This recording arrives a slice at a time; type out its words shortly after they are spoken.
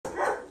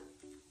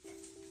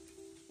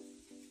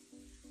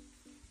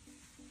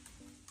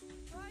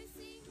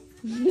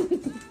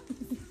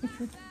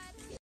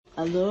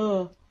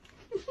Alô?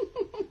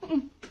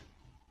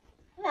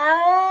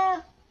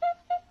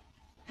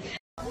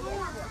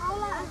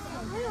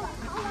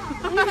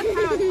 Oh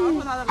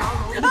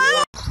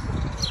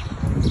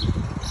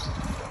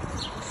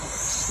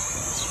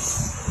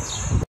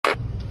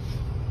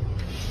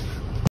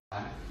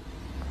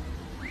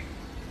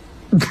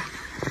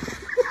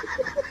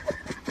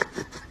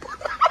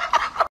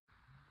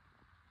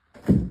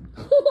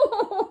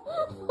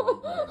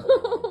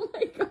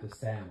my God. The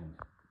sound.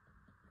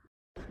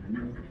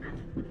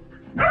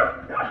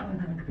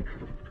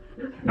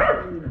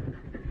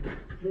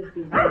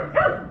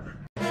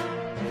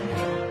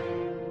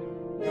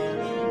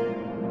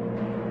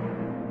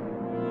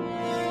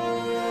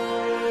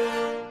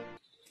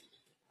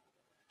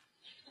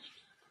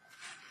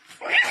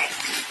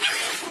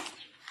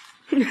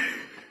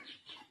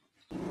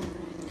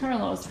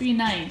 Carlos, be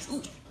nice.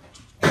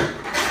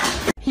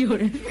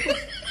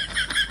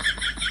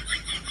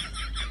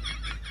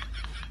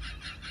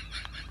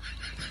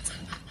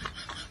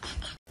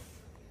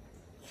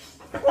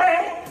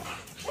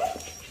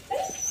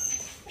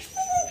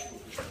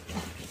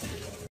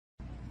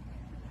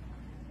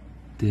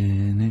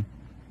 Danny.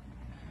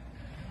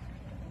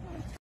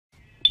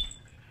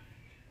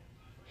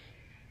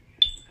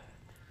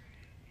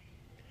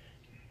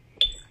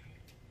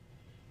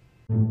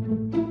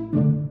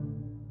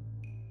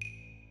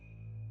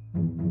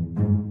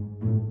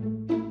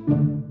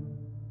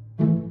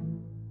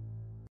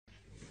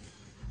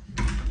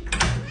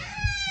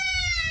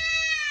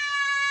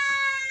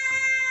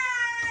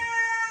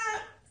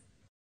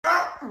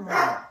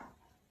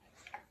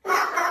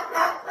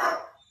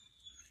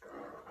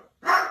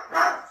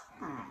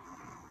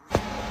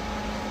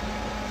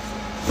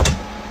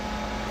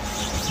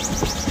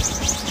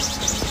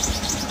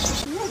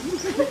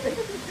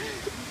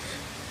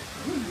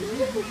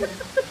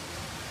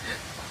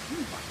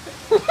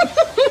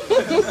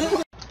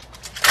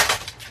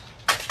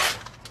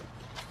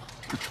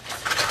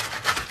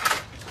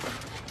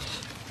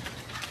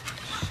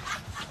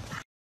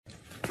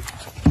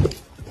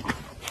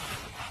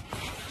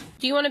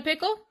 Do you want a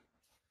pickle?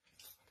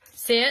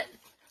 Sit.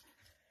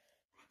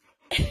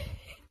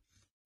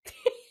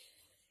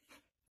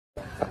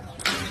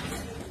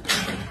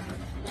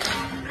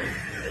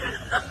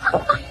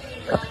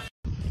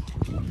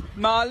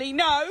 Marley,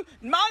 no!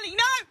 Marley,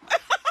 no!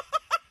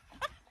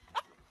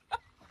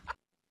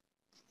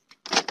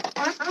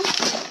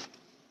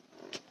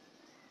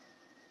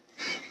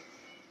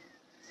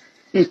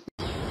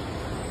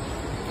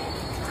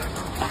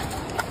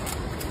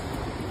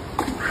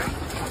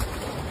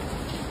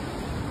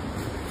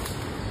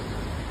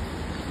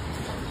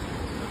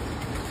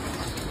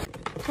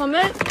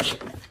 Comment?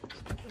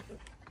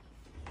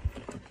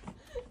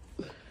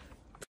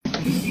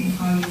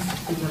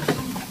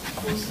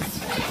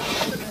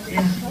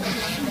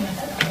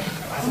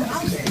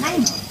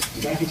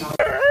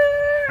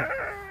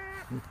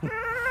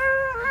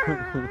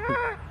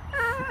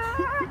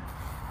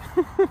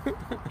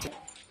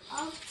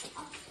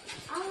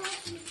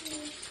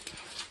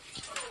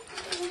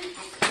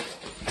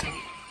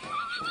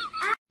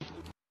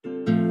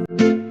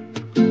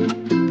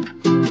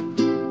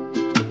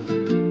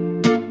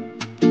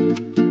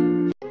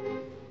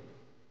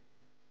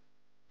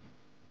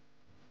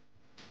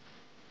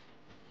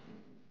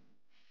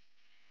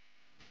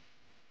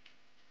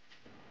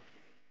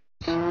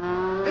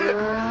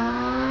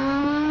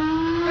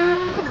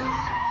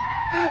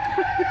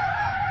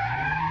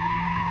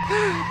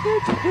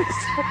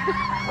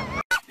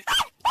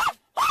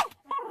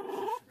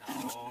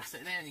 Oh,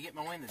 sit there and you get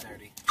my window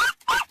dirty.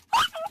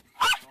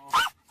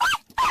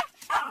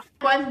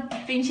 关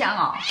冰箱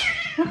哦。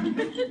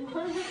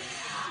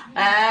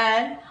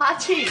哎，哈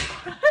气。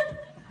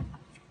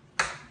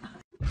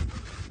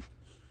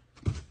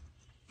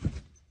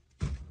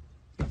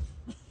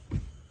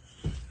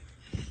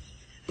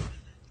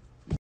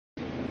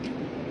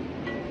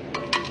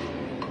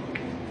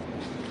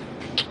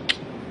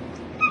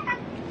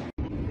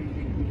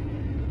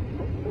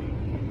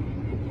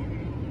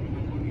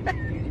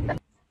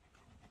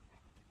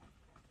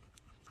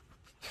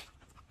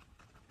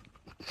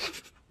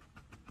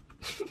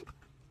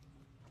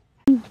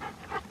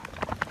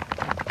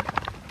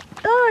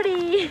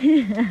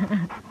Dory!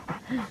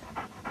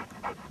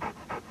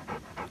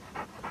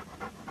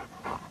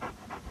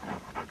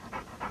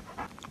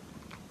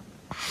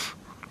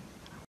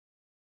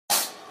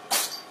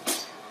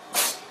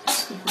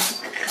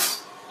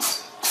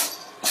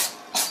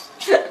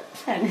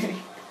 Henry.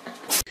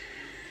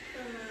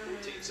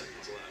 14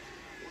 seconds left.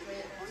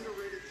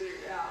 Underrated thing.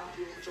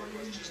 So it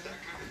was just that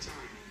kind of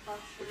time.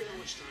 Look at how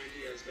much time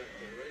he has back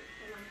there, right?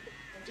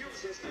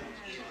 Fields doesn't have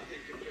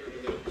anything compared to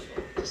those.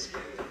 Just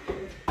scan the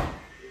field.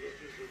 You look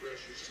through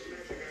progressions. Just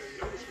imagine a guy who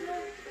knows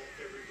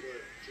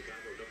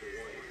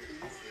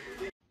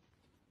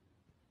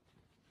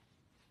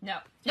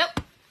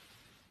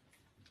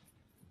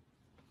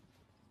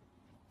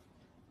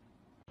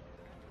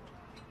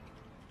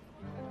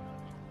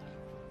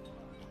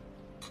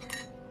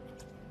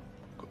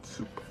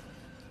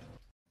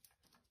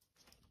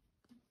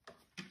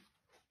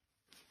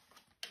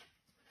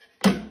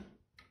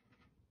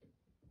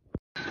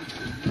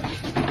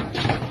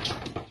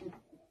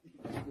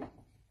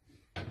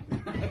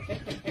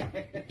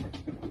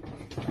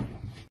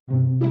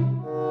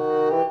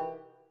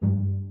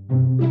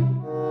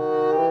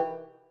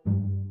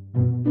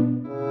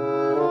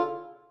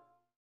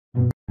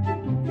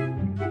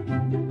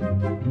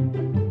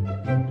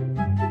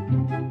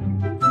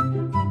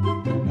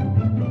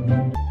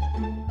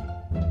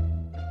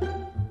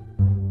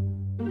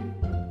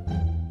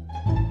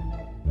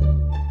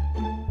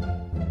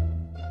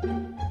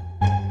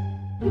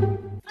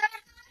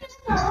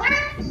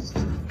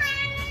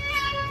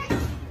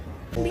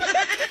Go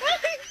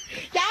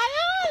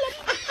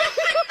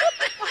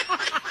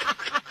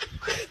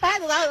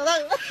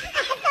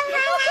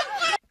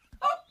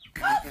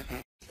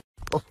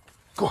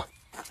on.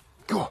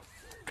 Go on.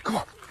 Come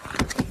on.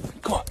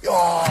 Come on.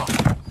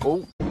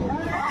 Oh.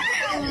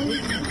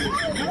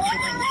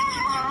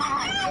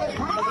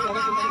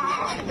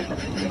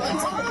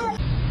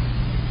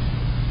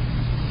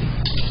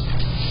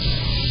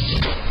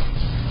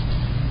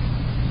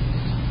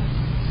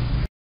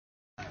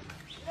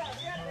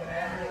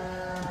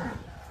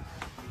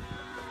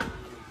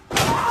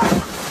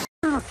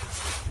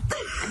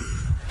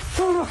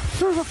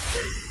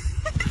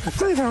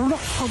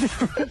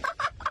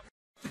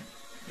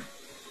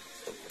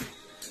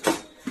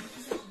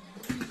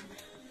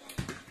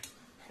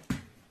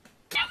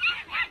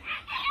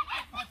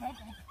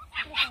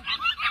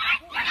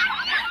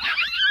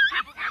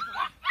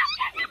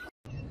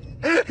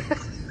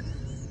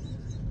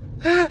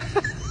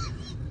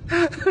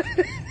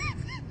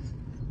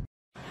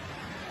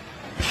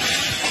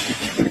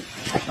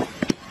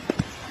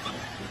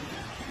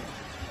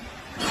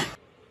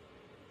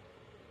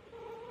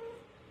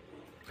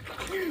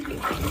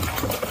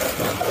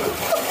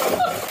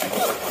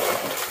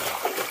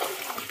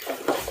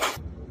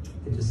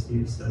 Just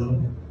keep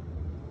still.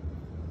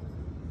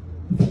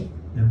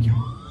 No, I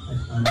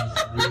find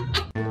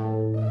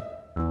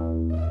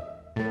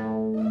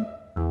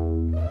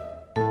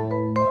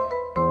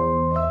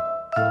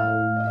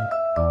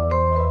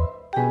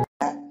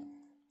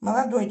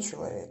Молодой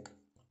человек.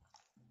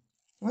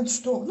 Вот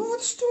что? Ну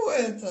вот что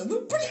это?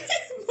 Ну блин,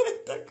 ну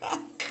это как?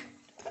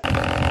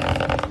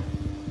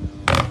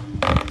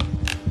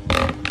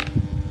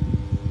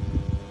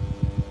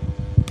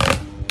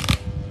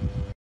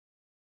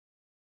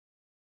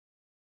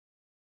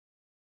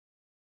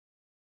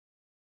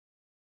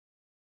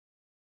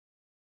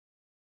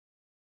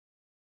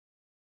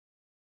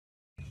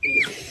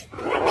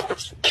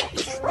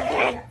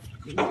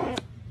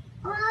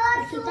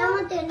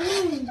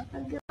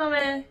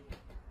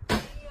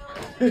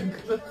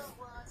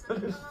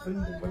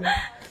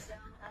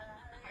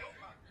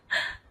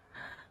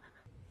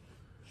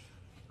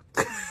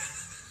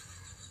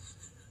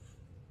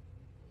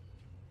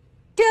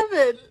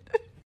 Kevin!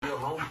 Your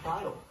home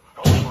title.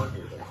 Home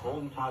markers and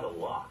home title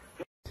lock.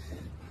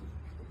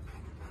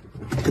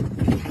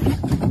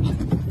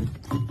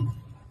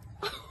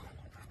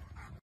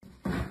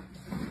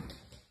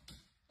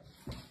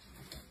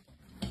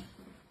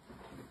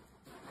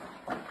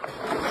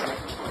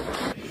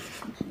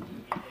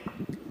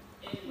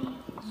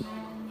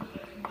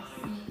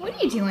 What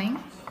are you doing?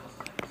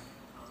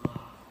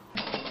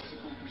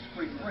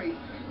 Spring break,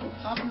 the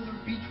popular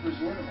beach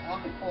resort of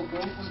Acapulco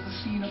was the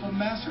scene of a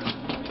massacre.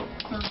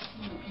 13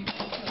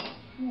 people killed,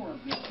 4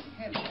 of them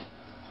beheaded.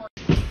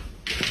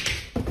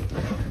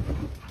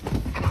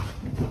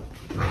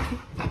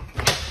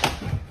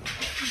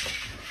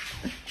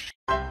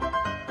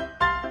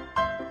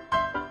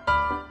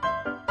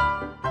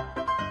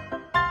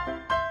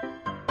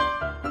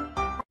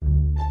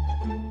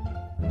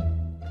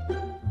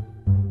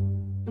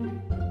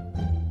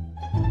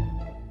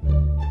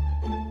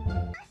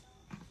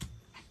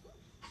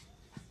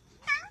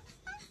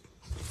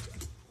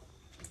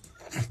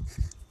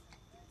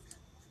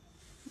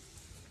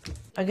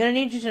 I'm gonna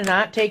need you to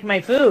not take my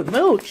food.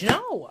 Mooch,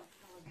 no!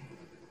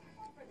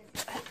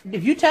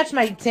 If you touch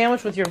my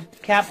sandwich with your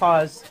cat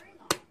paws...